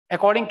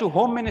According to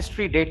Home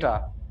Ministry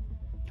data,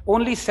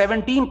 only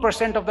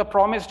 17% of the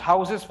promised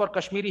houses for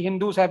Kashmiri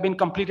Hindus have been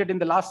completed in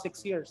the last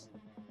 6 years.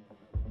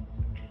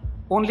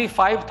 Only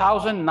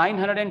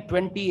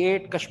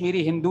 5,928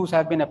 Kashmiri Hindus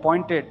have been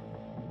appointed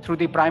through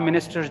the Prime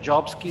Minister's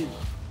job scheme.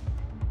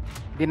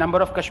 The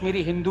number of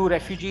Kashmiri Hindu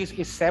refugees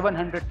is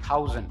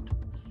 700,000,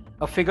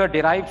 a figure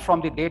derived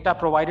from the data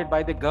provided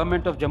by the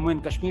government of Jammu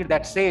and Kashmir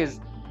that says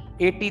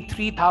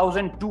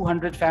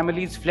 83,200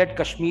 families fled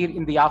Kashmir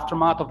in the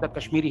aftermath of the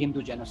Kashmiri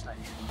Hindu genocide.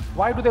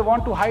 Why do they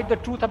want to hide the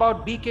truth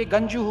about B.K.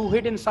 Ganju, who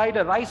hid inside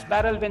a rice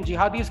barrel when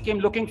jihadis came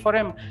looking for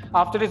him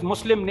after his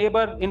Muslim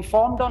neighbor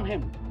informed on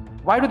him?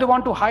 Why do they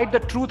want to hide the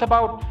truth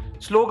about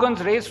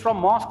slogans raised from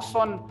mosques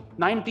on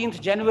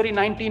 19th January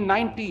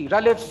 1990?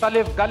 Raliv,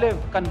 Saliv, Galiv,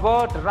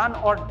 convert, run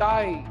or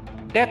die.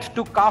 Death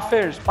to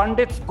kafirs,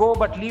 Pandits go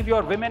but leave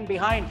your women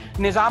behind.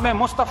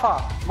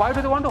 Nizam-e-Mustafa. Why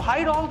do they want to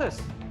hide all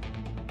this?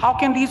 How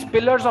can these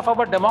pillars of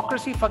our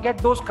democracy forget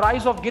those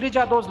cries of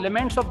Girija, those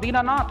laments of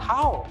Dinanath?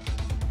 How?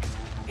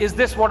 Is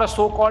this what a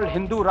so-called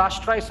Hindu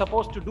Rashtra is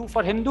supposed to do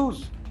for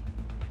Hindus?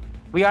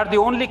 We are the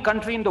only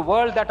country in the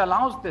world that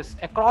allows this,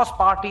 across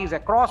parties,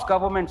 across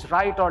governments,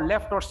 right or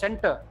left or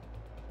center.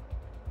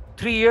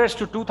 3 years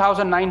to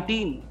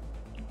 2019,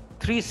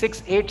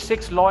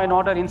 3686 law and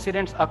order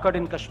incidents occurred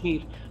in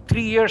Kashmir.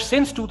 3 years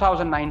since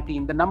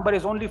 2019, the number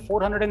is only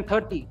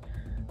 430.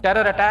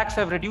 Terror attacks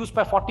have reduced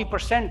by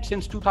 40%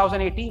 since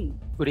 2018.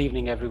 Good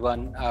evening,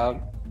 everyone.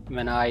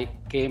 When I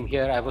came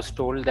here, I was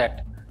told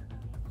that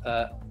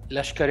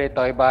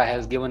Lashkar-e-Toiba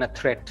has given a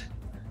threat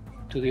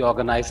to the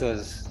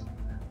organizers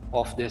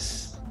of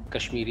this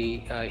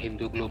Kashmiri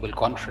Hindu Global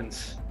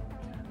Conference.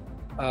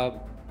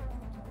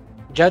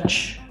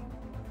 Judge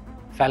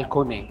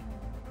Falcone,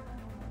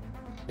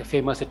 the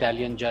famous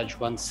Italian judge,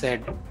 once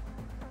said,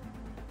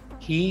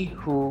 "He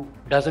who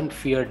doesn't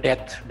fear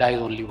death dies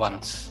only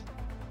once."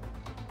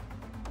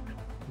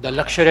 The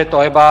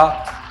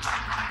Lashkar-e-Toiba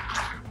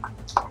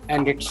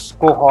and its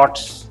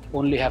cohorts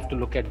only have to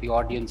look at the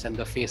audience and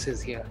the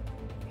faces here,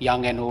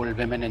 young and old,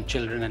 women and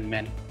children and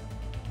men,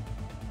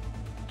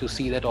 to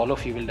see that all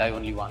of you will die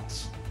only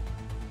once.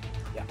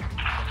 Yeah.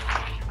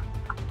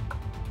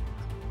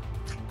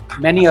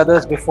 Many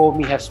others before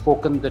me have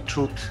spoken the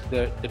truth,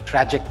 the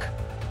tragic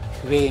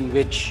way in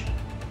which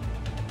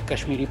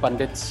Kashmiri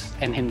Pandits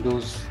and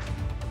Hindus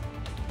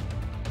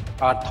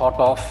are thought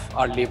of,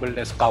 are labeled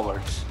as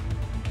cowards.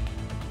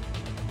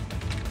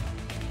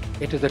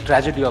 It is the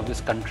tragedy of this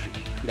country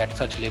that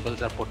such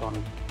labels are put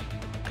on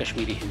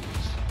Kashmiri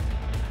Hindus.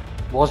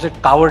 Was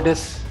it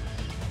cowardice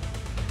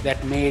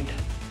that made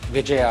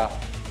Vijaya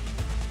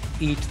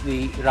eat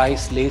the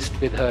rice laced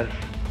with her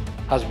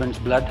husband's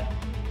blood?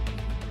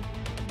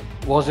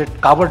 Was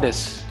it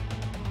cowardice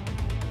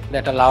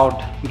that allowed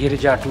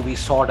Girija to be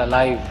sawed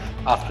alive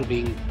after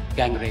being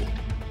gang raped?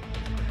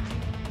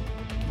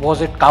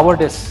 Was it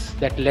cowardice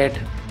that led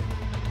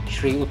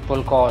Shri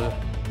Utpal Kaul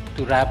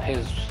to wrap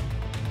his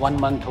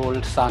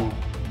 1-month-old son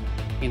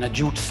in a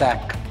jute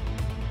sack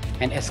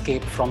and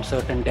escape from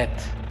certain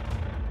death?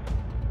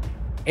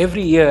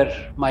 Every year,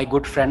 my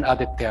good friend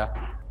Aditya,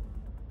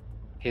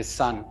 his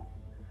son,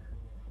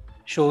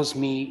 shows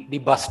me the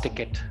bus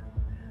ticket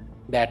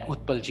that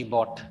Utpalji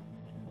bought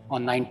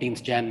on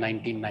 19th Jan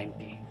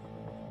 1990.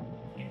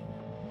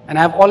 And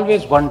I've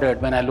always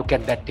wondered when I look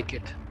at that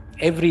ticket,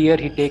 every year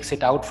he takes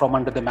it out from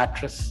under the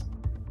mattress,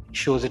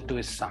 shows it to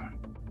his son.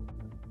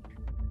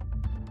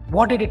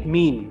 What did it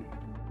mean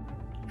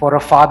for a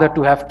father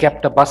to have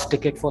kept a bus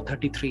ticket for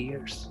 33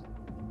 years?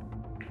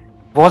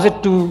 Was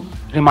it to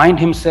remind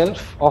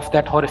himself of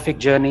that horrific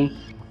journey,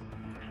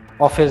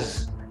 of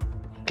his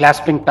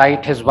clasping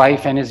tight his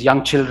wife and his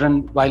young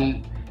children while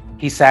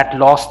he sat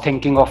lost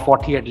thinking of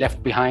what he had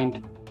left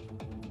behind?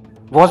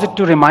 Was it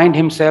to remind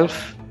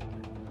himself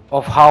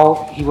of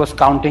how he was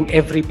counting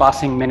every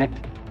passing minute,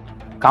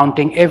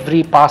 counting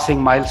every passing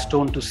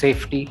milestone to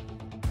safety?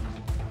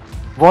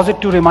 Was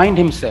it to remind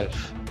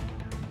himself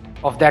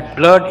of that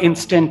blurred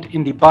instant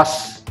in the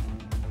bus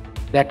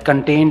that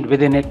contained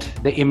within it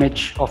the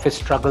image of his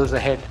struggles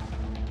ahead?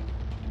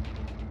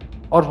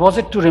 Or was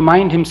it to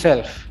remind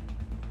himself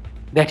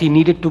that he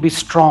needed to be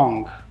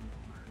strong,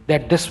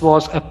 that this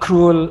was a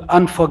cruel,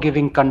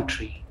 unforgiving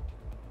country,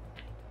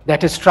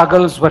 that his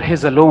struggles were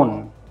his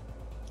alone,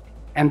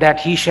 and that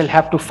he shall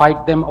have to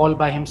fight them all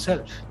by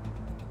himself?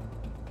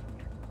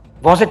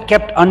 Was it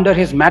kept under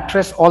his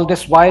mattress all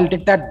this while?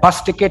 Did that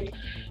bus ticket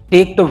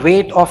take the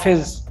weight of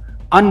his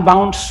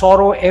unbound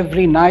sorrow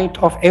every night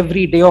of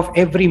every day of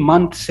every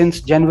month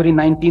since January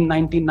 19,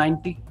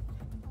 1990?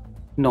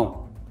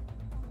 No.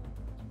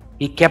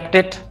 He kept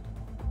it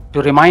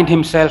to remind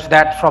himself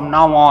that from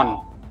now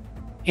on,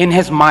 in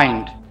his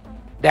mind,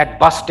 that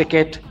bus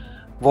ticket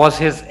was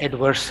his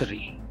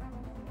adversary,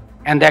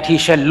 and that he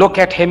shall look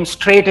at him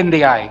straight in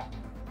the eye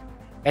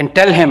and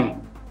tell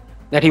him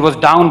that he was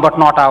down but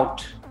not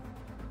out,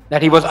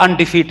 that he was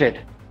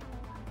undefeated,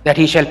 that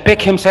he shall pick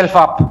himself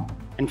up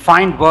and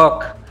find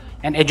work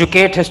and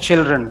educate his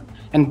children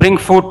and bring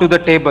food to the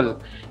table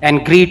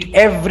and greet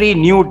every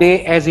new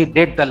day as he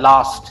did the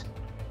last,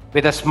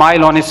 with a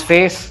smile on his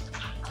face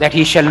that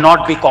he shall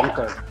not be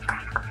conquered.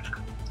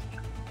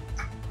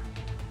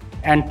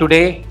 And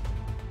today,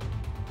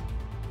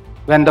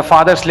 when the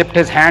father slipped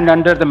his hand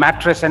under the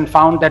mattress and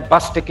found that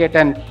bus ticket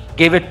and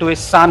gave it to his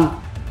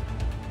son,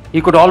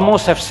 he could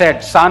almost have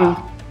said, "Son,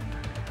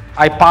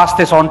 I pass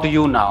this on to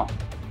you now.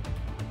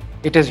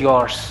 It is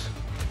yours.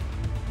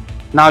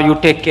 Now you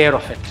take care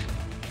of it.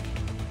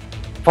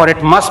 For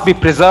it must be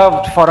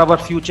preserved for our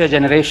future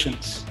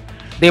generations.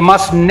 They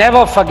must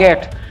never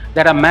forget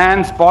that a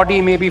man's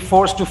body may be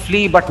forced to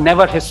flee, but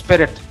never his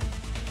spirit.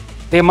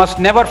 They must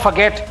never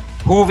forget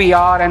who we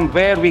are and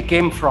where we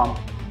came from.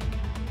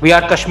 We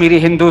are Kashmiri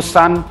Hindus,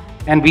 son,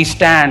 and we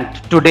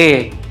stand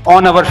today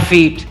on our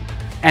feet,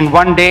 and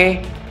one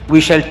day we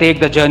shall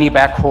take the journey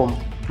back home.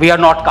 We are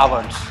not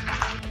cowards."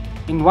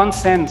 In one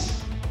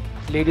sense,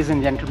 ladies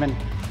and gentlemen,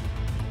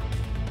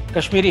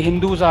 Kashmiri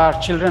Hindus are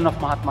children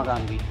of Mahatma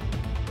Gandhi.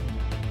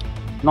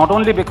 Not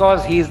only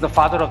because he is the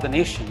father of the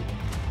nation,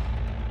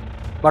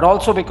 but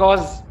also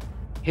because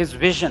his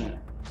vision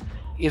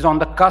is on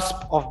the cusp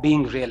of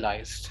being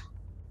realized.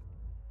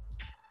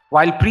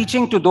 While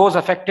preaching to those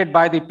affected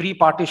by the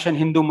pre-partition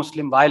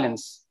Hindu-Muslim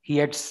violence, he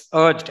had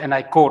urged, and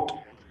I quote,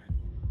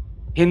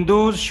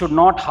 "Hindus should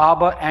not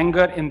harbor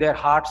anger in their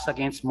hearts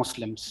against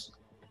Muslims,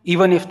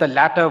 even if the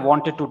latter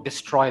wanted to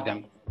destroy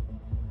them.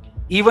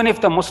 Even if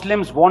the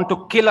Muslims want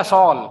to kill us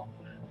all,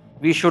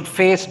 we should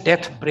face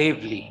death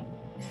bravely.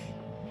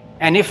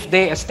 And if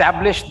they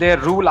establish their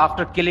rule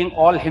after killing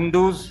all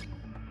Hindus,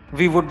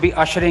 we would be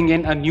ushering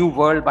in a new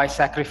world by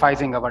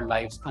sacrificing our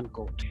lives,"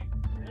 unquote.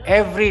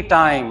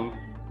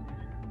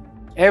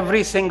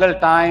 Every single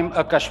time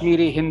a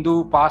Kashmiri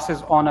Hindu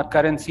passes on a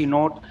currency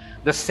note,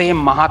 the same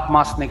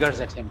Mahatma sniggers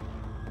at him,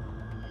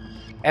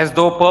 as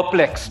though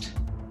perplexed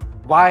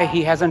why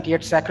he hasn't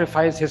yet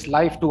sacrificed his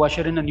life to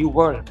usher in a new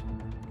world.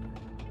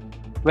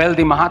 Well,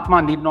 the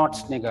Mahatma need not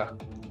snigger.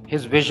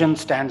 His vision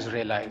stands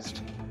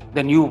realized.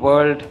 The new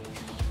world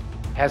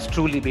has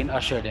truly been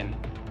ushered in.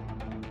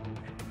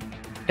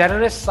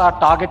 Terrorists are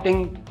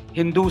targeting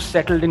Hindus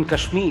settled in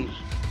Kashmir,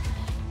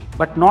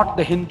 but not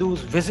the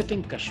Hindus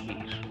visiting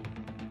Kashmir.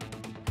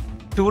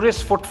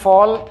 Tourist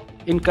footfall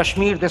in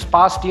Kashmir this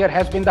past year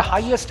has been the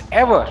highest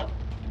ever,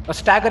 a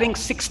staggering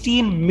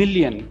 16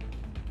 million.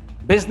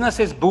 Business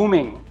is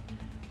booming.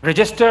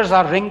 Registers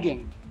are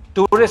ringing.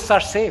 Tourists are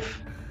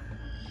safe.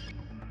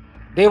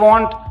 They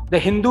want the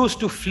Hindus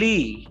to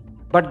flee,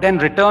 but then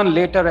return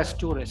later as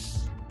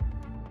tourists.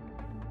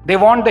 They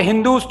want the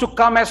Hindus to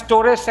come as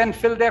tourists and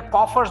fill their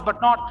coffers,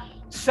 but not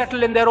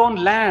settle in their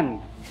own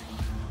land.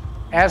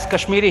 As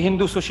Kashmiri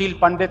Hindu Sushil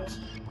Pandit,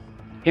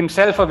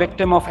 himself a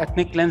victim of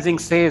ethnic cleansing,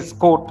 says,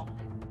 quote,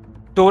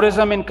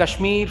 "Tourism in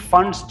Kashmir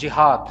funds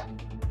jihad.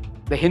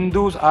 The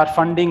Hindus are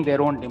funding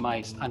their own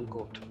demise,"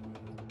 unquote.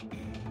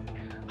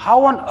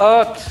 How on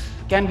earth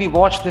can we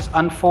watch this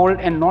unfold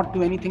and not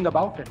do anything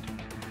about it?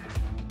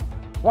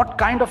 What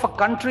kind of a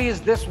country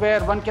is this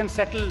where one can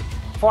settle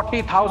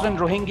 40,000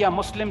 Rohingya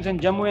Muslims in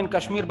Jammu and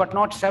Kashmir, but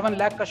not 7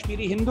 lakh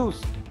Kashmiri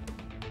Hindus?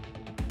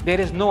 There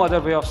is no other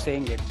way of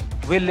saying it.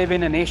 We live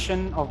in a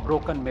nation of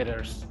broken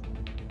mirrors,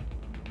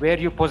 where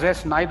you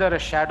possess neither a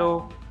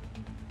shadow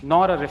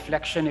nor a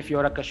reflection if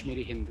you're a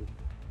Kashmiri Hindu.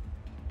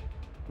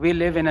 We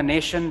live in a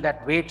nation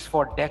that waits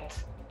for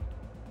death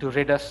to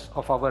rid us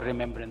of our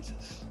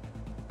remembrances.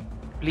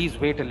 Please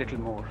wait a little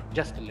more,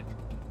 just a little.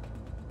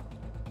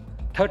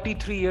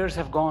 33 years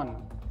have gone,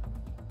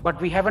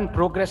 but we haven't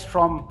progressed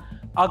from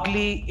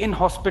ugly,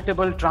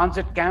 inhospitable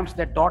transit camps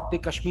that dot the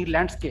Kashmir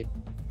landscape.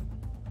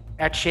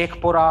 At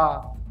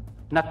Sheikhpura,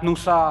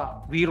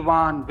 Natnusa,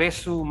 Veerwan,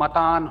 Vesu,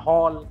 Matan,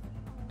 Hall.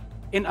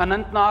 In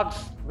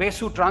Anantnag's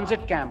Vesu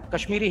transit camp,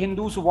 Kashmiri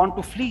Hindus who want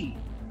to flee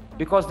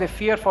because they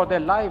fear for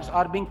their lives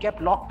are being kept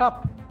locked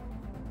up.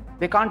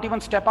 They can't even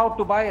step out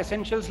to buy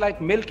essentials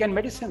like milk and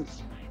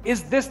medicines.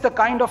 Is this the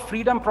kind of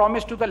freedom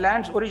promised to the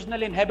land's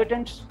original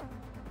inhabitants,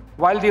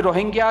 while the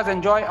Rohingyas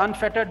enjoy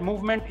unfettered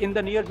movement in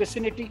the near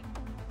vicinity?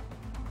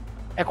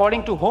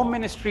 According to Home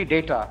Ministry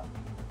data,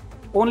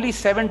 only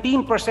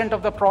 17%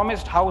 of the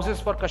promised houses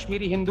for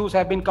Kashmiri Hindus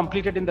have been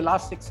completed in the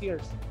last 6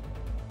 years.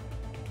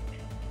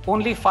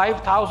 Only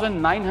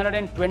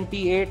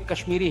 5,928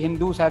 Kashmiri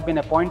Hindus have been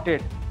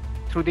appointed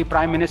through the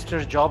Prime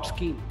Minister's job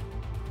scheme.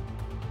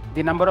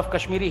 The number of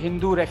Kashmiri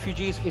Hindu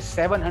refugees is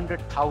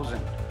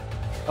 700,000,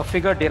 a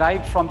figure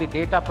derived from the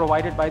data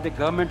provided by the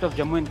government of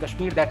Jammu and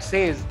Kashmir that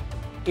says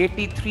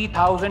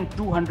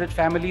 83,200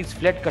 families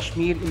fled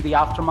Kashmir in the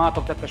aftermath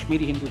of the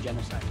Kashmiri Hindu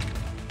genocide.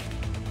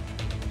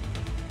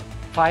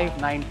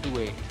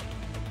 5,928.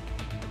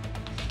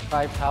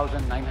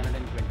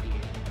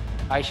 5,928.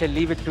 I shall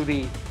leave it to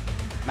the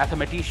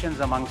mathematicians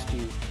amongst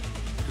you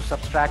to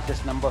subtract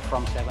this number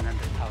from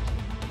 700,000.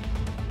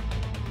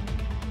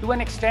 To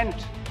an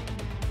extent,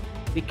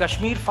 the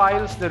Kashmir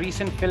Files, the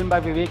recent film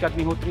by Vivek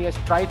Agnihotri, has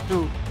tried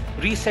to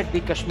reset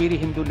the Kashmiri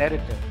Hindu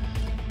narrative.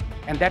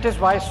 And that is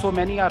why so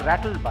many are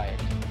rattled by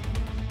it.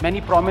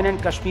 Many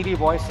prominent Kashmiri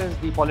voices,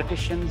 the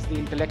politicians, the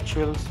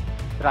intellectuals,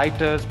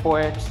 writers,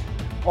 poets,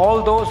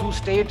 all those who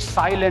stayed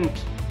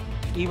silent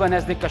even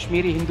as the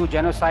Kashmiri Hindu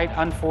genocide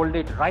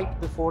unfolded right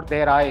before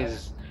their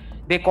eyes.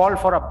 They called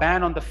for a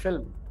ban on the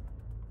film.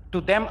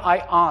 To them,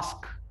 I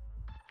ask,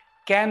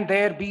 can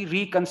there be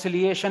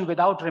reconciliation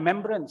without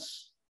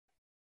remembrance?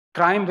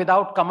 Crime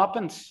without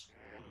comeuppance?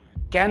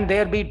 Can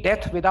there be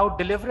death without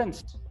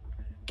deliverance?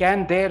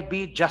 Can there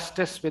be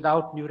justice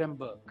without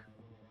Nuremberg?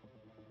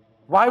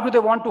 Why do they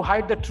want to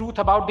hide the truth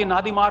about the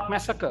Nadi Mark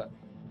massacre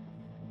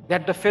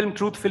that the film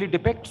truthfully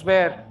depicts,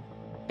 where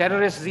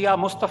terrorist Zia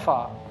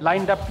Mustafa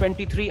lined up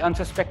 23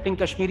 unsuspecting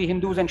Kashmiri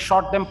Hindus and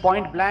shot them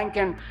point blank,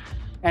 and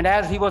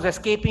as he was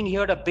escaping, he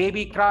heard a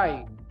baby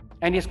cry,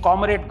 and his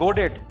comrade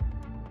goaded,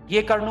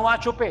 "Ye karnua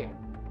chupe."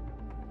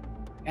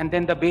 And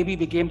then the baby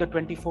became the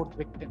 24th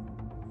victim.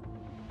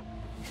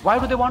 Why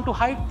do they want to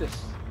hide this?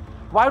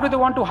 Why do they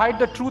want to hide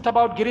the truth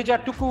about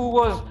Girija Tuku, who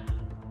was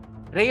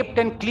raped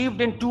and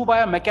cleaved in two by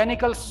a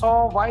mechanical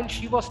saw while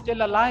she was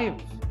still alive?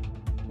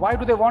 Why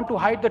do they want to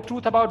hide the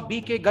truth about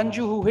B.K.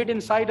 Ganju, who hid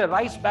inside a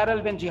rice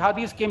barrel when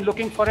jihadis came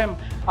looking for him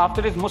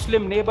after his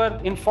Muslim neighbor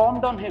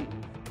informed on him?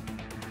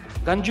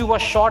 Ganju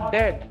was shot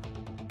dead.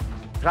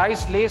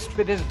 Rice laced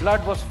with his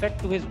blood was fed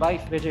to his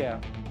wife Vijaya.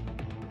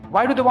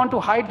 Why do they want to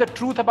hide the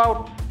truth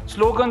about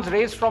slogans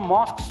raised from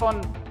mosques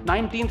on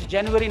 19th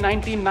January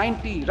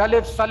 1990?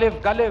 Raliv,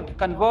 Saliv, Galiv,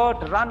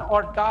 convert, run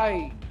or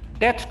die.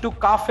 Death to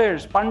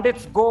Kafirs.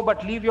 Pandits go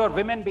but leave your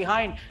women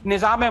behind.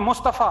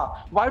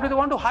 Nizam-e-Mustafa. Why do they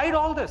want to hide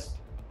all this?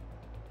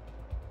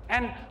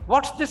 And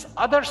what's this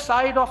other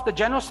side of the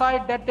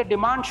genocide that they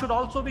demand should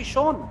also be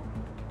shown?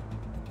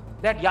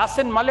 That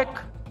Yasin Malik,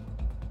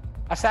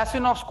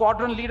 assassin of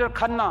squadron leader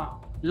Khanna,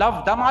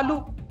 loved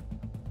Damalu?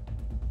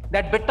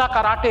 That Bitta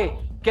Karate,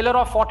 killer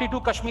of 42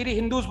 Kashmiri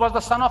Hindus, was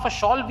the son of a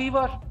shawl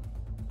weaver?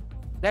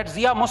 That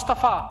Zia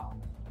Mustafa,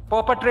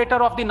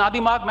 perpetrator of the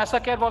Nadi Marg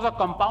massacre, was a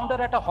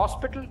compounder at a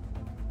hospital?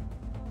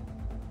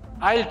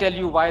 I'll tell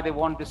you why they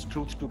want this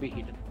truth to be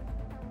hidden.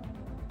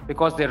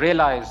 Because they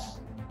realize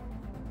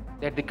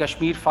that the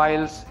Kashmir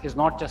Files is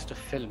not just a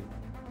film.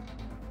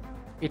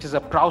 It is a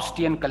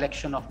Proustian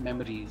collection of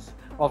memories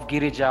of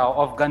Girija,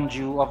 of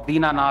Ganju, of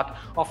Dinanath,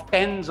 of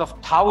tens of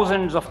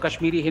thousands of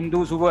Kashmiri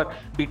Hindus who were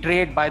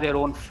betrayed by their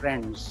own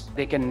friends.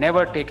 They can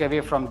never take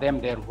away from them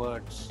their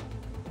words.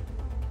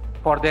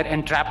 For their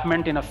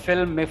entrapment in a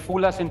film may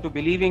fool us into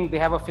believing they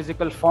have a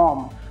physical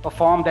form, a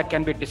form that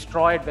can be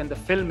destroyed when the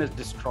film is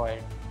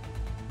destroyed.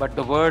 But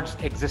the words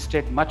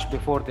existed much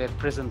before their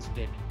prisons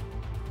did.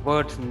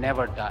 Words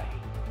never die.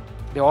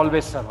 They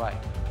always survive.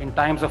 In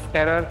times of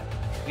terror,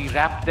 we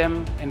wrap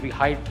them and we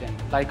hide them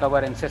like our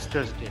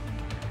ancestors did.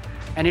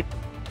 And it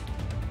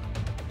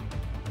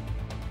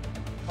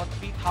for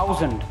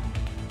 3,000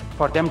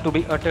 for them to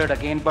be uttered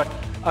again, but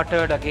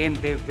uttered again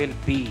they will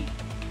be.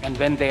 And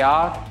when they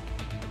are,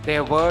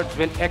 their words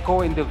will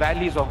echo in the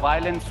valleys of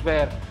violence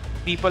where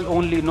people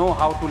only know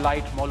how to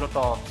light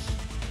Molotovs.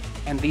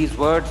 And these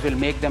words will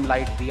make them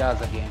light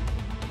diyas again.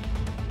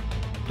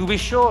 To be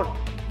sure,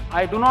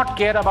 I do not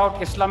care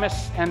about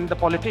Islamists and the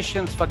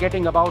politicians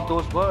forgetting about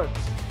those words.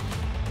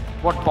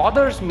 What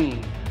bothers me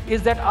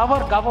is that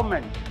our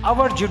government,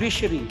 our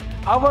judiciary,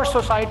 our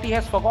society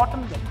has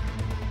forgotten them.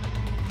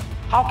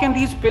 How can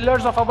these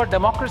pillars of our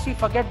democracy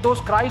forget those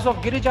cries of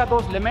Girija,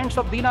 those laments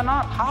of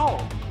Dinanath?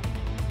 How?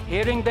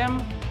 Hearing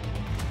them,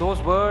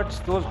 those words,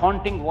 those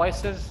haunting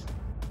voices,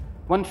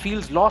 one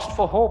feels lost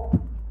for hope,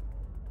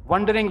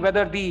 wondering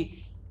whether the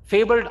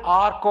fabled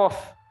arc of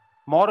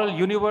moral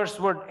universe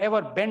would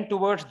ever bend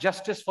towards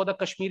justice for the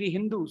Kashmiri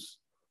Hindus.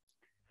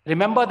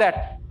 Remember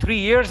that 3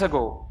 years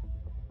ago,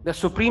 the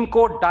Supreme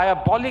Court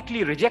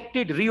diabolically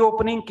rejected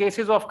reopening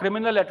cases of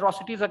criminal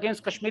atrocities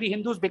against Kashmiri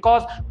Hindus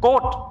because,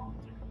 quote,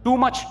 too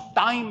much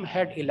time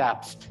had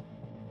elapsed.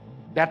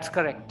 That's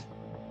correct.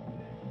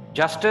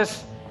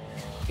 Justice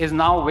is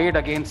now weighed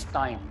against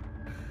time.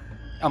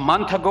 A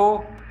month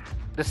ago,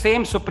 the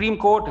same Supreme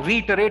Court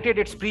reiterated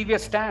its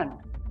previous stand,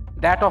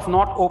 that of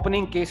not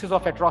opening cases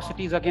of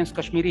atrocities against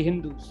Kashmiri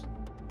Hindus.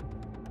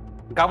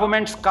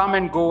 Governments come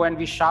and go and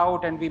we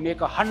shout and we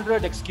make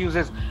 100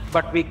 excuses,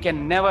 but we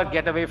can never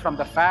get away from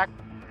the fact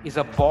is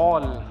a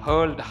ball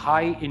hurled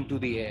high into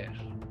the air.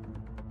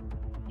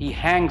 He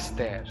hangs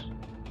there,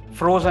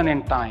 frozen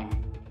in time,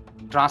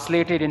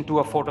 translated into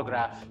a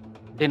photograph,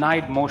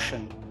 denied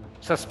motion,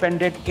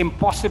 suspended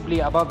impossibly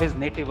above his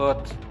native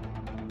earth.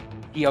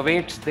 He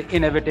awaits the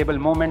inevitable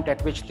moment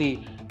at which the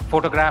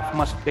photograph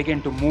must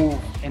begin to move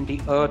and the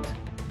earth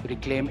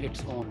reclaim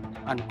its own,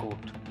 unquote.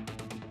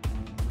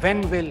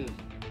 When will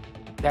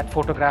that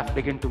photograph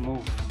begin to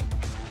move?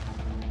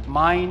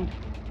 Mind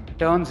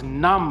turns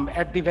numb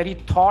at the very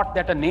thought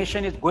that a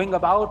nation is going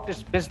about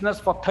its business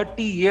for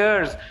 30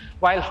 years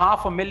while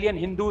 500,000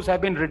 Hindus have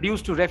been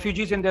reduced to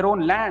refugees in their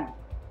own land.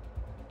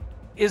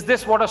 Is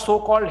this what a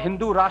so-called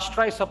Hindu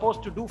Rashtra is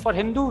supposed to do for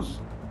Hindus?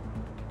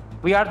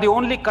 We are the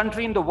only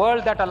country in the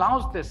world that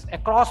allows this,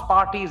 across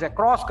parties,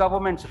 across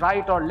governments,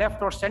 right or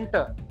left or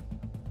center.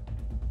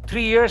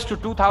 3 years to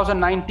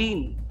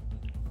 2019,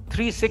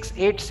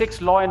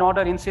 3686 law and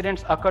order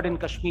incidents occurred in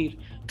Kashmir.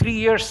 3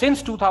 years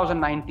since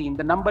 2019,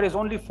 the number is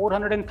only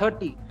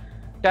 430.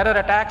 Terror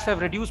attacks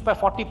have reduced by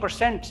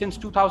 40% since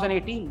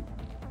 2018.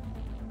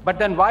 But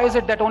then why is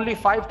it that only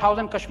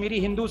 5,000 Kashmiri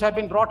Hindus have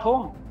been brought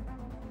home?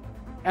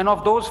 And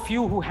of those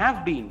few who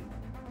have been,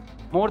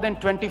 more than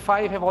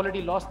 25 have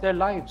already lost their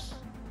lives.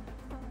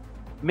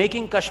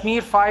 Making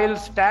Kashmir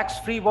files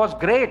tax-free was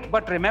great,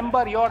 but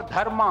remember your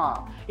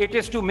dharma. It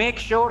is to make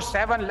sure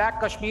 7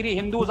 lakh Kashmiri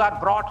Hindus are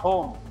brought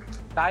home.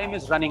 Time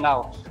is running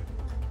out.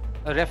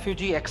 A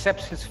refugee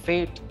accepts his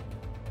fate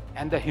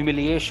and the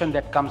humiliation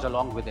that comes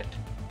along with it,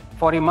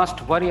 for he must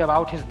worry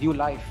about his new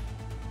life.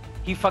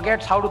 He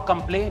forgets how to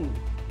complain,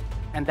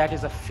 and that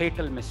is a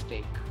fatal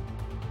mistake.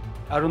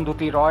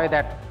 Arundhati Roy,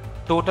 that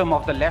totem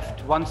of the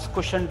left, once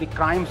cushioned the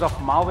crimes of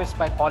Maoists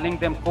by calling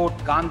them, quote,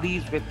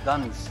 Gandhis with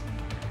guns.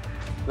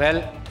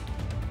 Well,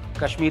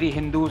 Kashmiri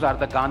Hindus are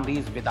the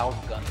Gandhis without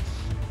guns.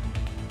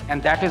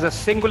 And that is a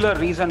singular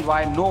reason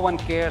why no one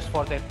cares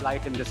for their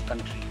plight in this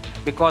country.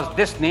 Because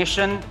this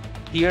nation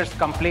hears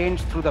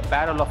complaints through the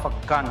barrel of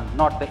a gun,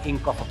 not the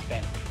ink of a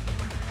pen.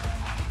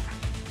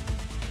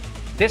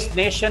 This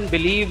nation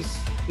believes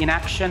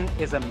inaction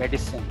is a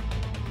medicine.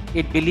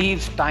 It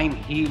believes time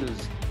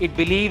heals. It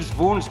believes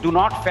wounds do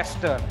not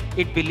fester.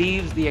 It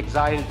believes the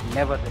exiled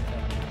never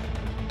return.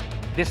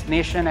 This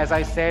nation, as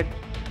I said,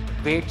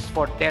 waits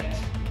for death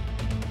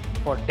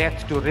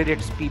to rid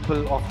its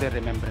people of their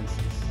remembrances.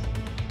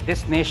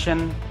 This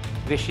nation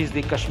wishes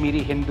the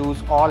Kashmiri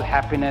Hindus all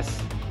happiness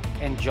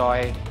and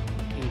joy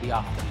in the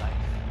afterlife.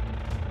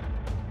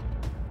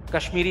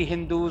 Kashmiri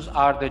Hindus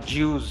are the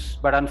Jews,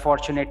 but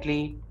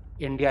unfortunately,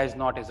 India is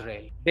not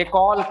Israel. They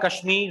call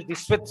Kashmir the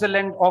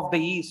Switzerland of the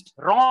East.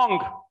 Wrong!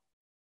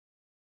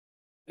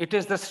 It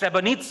is the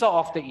Srebrenica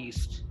of the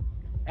East,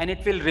 and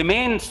it will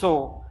remain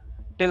so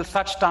till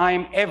such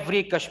time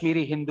every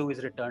Kashmiri Hindu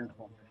is returned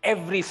home.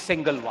 Every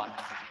single one.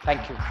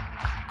 Thank you.